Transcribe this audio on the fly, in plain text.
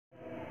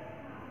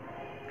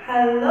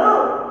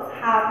Hello,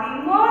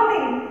 happy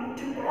morning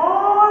to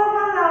all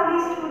my lovely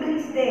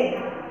students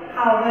there.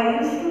 How are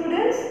you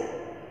students?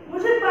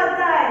 मुझे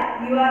पता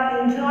है you are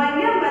enjoying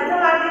your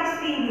mathematics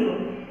video.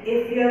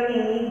 If you have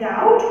any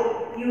doubt,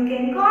 you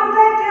can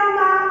contact your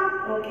ma'am.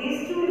 Okay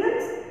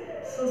students?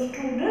 So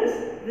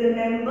students,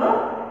 remember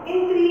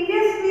in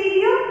previous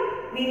video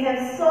we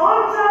have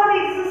solved our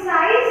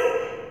exercise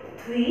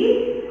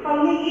 3.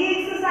 हमने ये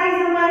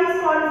exercise हमारी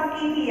solve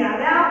की थी, याद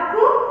है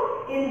आपको?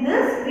 In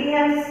this we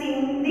have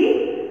seen the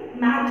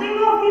matching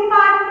of the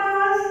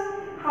partners.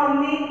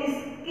 हमने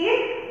इसके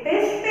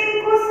best friend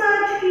को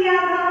search किया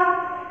था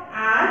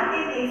and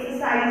in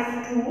exercise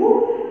 2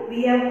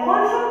 we have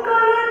also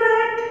colored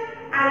it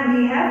and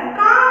we have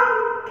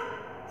count.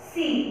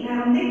 See,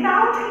 हमने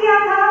count किया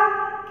था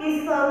कि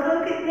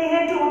circle कितने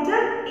हैं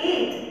total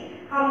 8.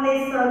 हमने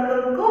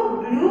circle को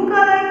blue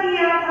color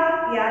किया था,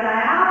 याद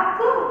आया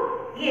आपको?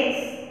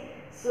 Yes.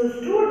 So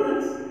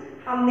students,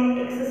 हमने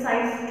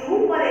exercise 2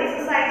 और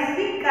exercise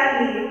भी कर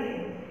लिए थे.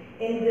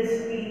 In this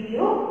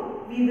video,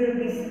 we will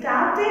be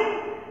starting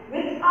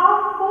with our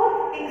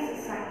 4th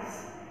exercise,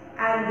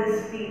 and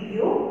this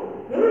video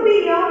will be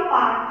your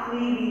part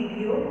 3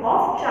 video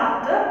of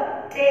chapter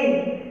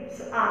 10.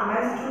 So, are my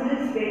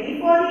students ready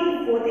for the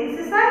 4th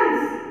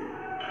exercise?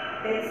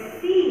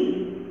 Let's see.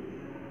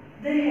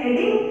 The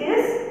heading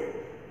is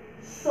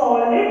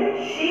solid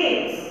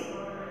shapes.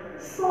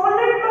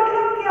 Solid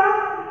मतलब क्या?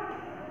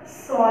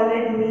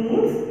 Solid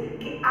means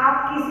कि आप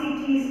किसी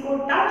चीज को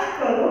touch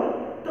करो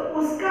तो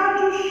उसका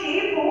जो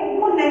शेप हो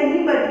वो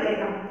नहीं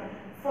बदलेगा.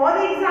 फॉर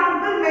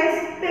एग्जाम्पल, मैं इस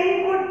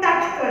पेन को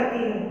टच करती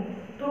हूँ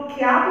तो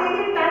क्या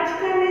मेरे टच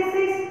करने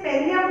से इस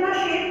पेन ने अपना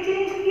शेप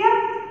चेंज किया?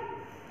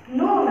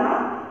 नो ना.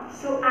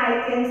 सो I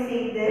can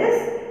say this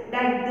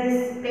that this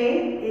pen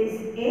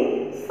is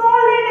in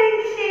solid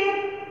in shape.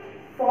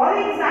 For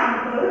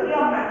example,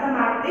 your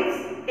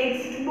mathematics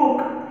text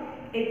book,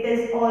 it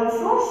is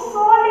also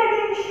solid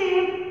in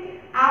shape.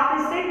 आप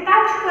इसे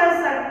टच कर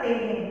सकते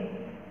हैं.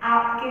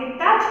 आपके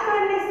टच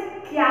करने से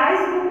क्या इस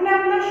बुक ने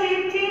अपना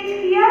शेप चेंज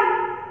किया?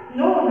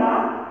 नो ना.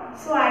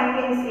 सो I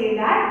can say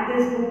that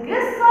this book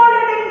is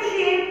solid in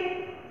shape.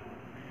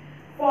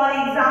 For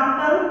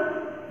example,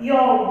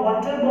 your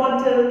water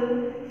bottle,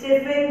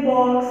 tiffin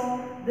box,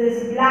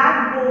 this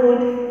black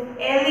board,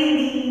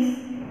 LEDs,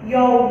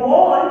 your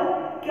wall,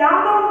 क्या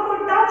मैं उनको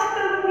टच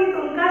करूंगी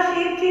तो उनका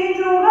शेप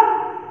चेंज होगा?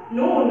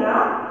 नो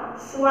ना.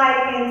 So I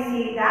can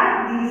say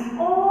that these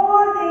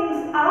all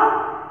things are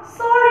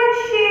solid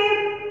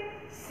shape.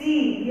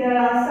 See, here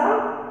are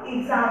some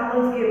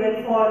examples given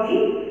for the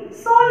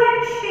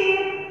solid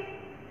shape.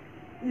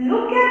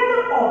 Look at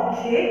the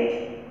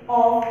object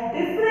of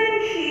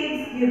different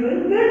shapes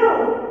given below.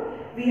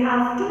 We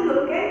have to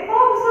look and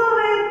observe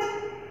it.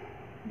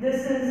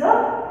 This is a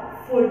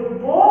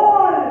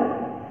football.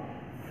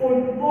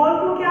 Football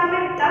को क्या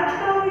मैं touch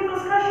करूंगी तो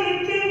उसका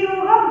shape change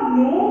होगा?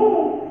 No.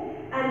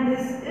 And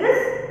this is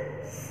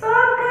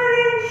circle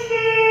in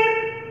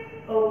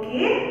shape.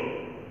 Okay.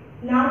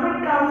 Now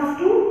it comes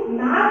to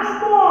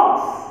matchbox.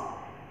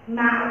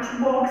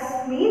 Matchbox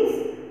means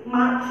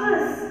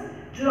mattress.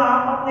 जो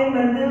आप अपने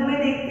मंदिर में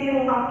देखते हो,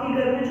 आपके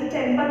घर में जो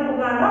टेम्पल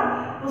होगा ना,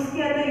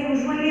 उसके अंदर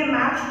यूजुअली ये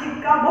मैच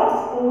स्टिक का बॉक्स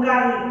होगा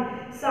ही.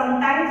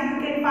 Sometimes you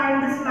can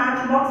find this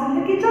matchbox in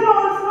the kitchen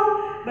also,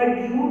 but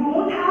you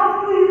don't have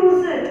to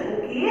use it.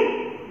 Okay.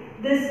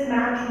 This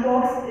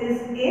matchbox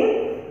is in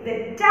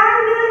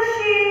rectangle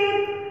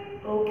shape.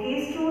 Okay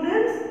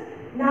students,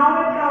 now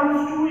it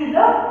comes to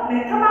the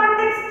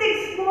mathematics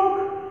textbook.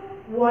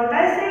 What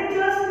I said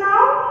just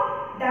now,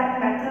 that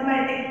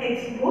mathematics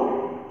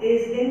textbook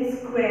is in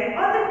square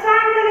or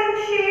rectangle in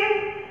shape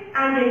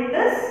and it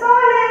is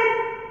solid.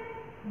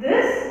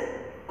 This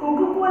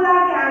Coca-Cola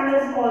can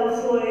is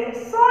also a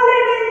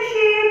solid in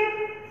shape.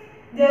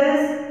 There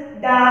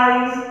is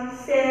dice,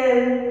 cell,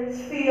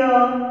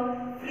 sphere,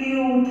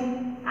 flute,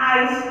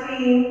 ice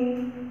cream,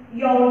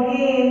 your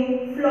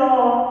game,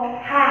 floor,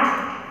 hat.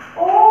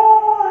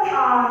 All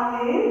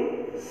are in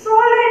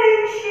solid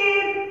in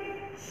shape.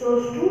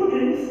 So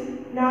students,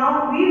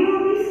 now we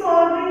will be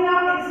solving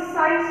our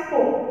exercise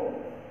 4.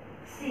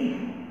 See,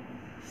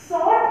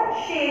 sort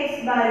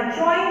shapes by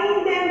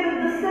joining them with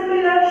the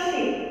similar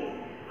shape.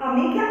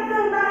 हमें क्या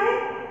करना है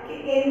कि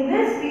in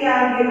this we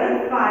are given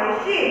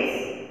 5 shapes: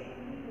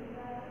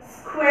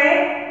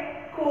 square,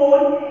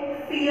 cone,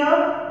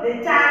 sphere,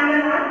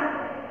 rectangle and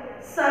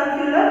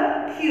circular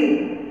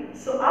cube.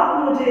 So अब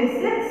मुझे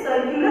इसे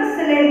circular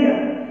cylinder.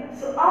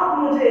 So अब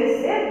मुझे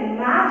इसे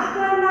मैच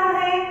करना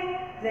है.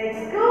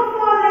 Let's go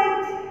for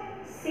it.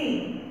 See,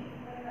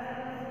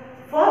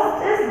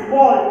 first is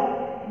ball.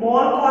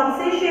 Ball कौन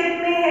से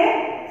शेप में है?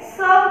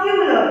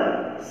 Circular.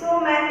 So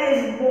मैं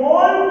इस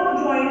बॉल को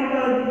ज्वाइन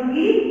कर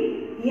दूंगी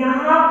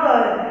यहाँ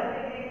पर.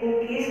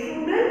 Okay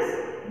students.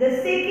 The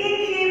second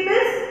shape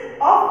is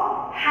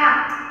of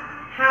hat.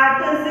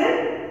 Hat is in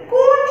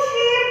cone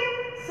shape.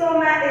 So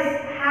मैं इस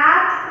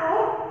hat को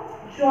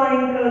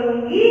ज्वाइन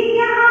करूंगी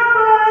यहाँ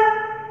पर.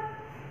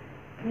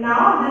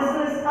 Now this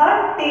is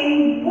a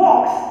tin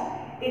box.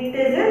 It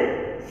is in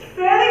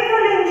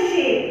spherical in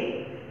shape.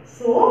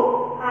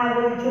 So I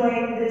will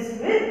join this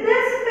with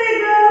this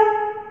figure.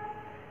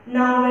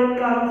 Now it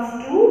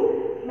comes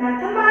to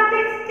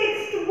mathematics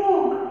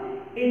textbook.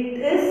 It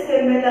is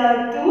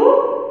similar to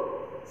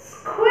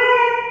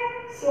square.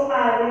 So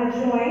I will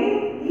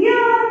join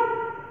here.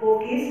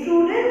 Okay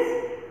students.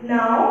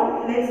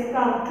 Now let's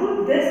come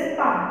to this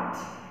part.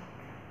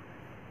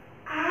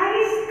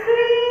 Ice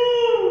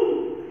cream.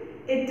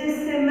 It is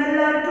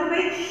similar to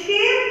which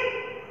shape?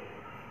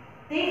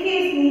 देखिए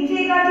इस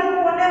नीचे का जो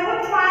कोन है वो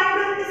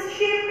triangle इस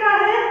shape का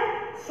है.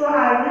 So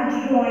I will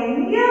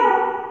join here.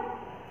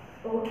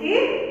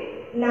 Okay.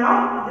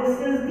 Now this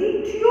is the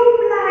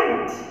tube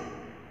light.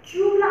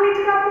 Tube light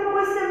का आपको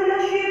कोई similar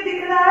shape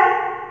दिख रहा है?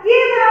 ये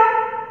रहा.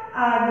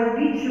 I will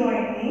be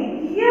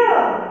joining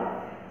here.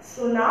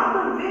 So now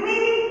the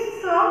remaining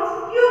sums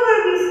you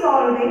will be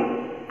solving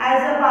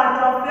as a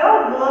part of your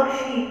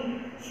worksheet.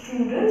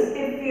 Students,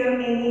 if you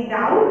have any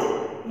doubt,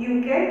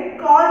 you can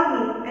call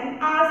me and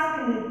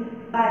ask me.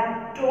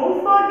 But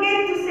don't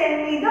forget to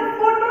send me the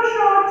photo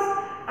shots.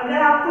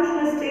 अगर आप कुछ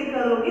mistake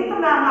करोगे तो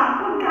ma'am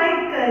आपको guide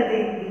कर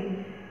देंगी.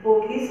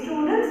 Okay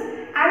students,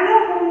 and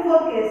your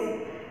homework is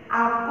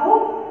आपको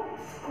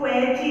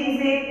square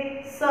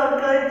चीजें,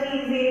 सर्कल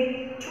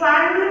चीजें,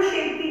 ट्रायंगल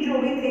शेप की जो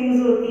भी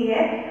थिंग्स होती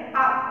है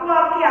आपको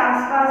आपके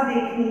आसपास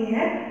देखनी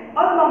है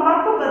और मम्मा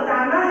को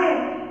बताना है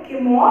कि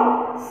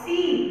mom see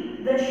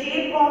the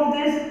shape of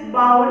this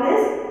bowl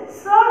is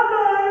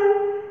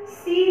circle.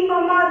 See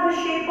mama, the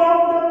shape of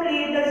the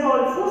plate is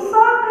also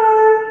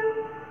circle.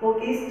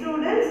 Okay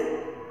students.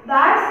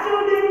 Bye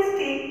students.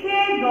 Take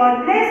care.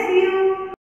 God bless you.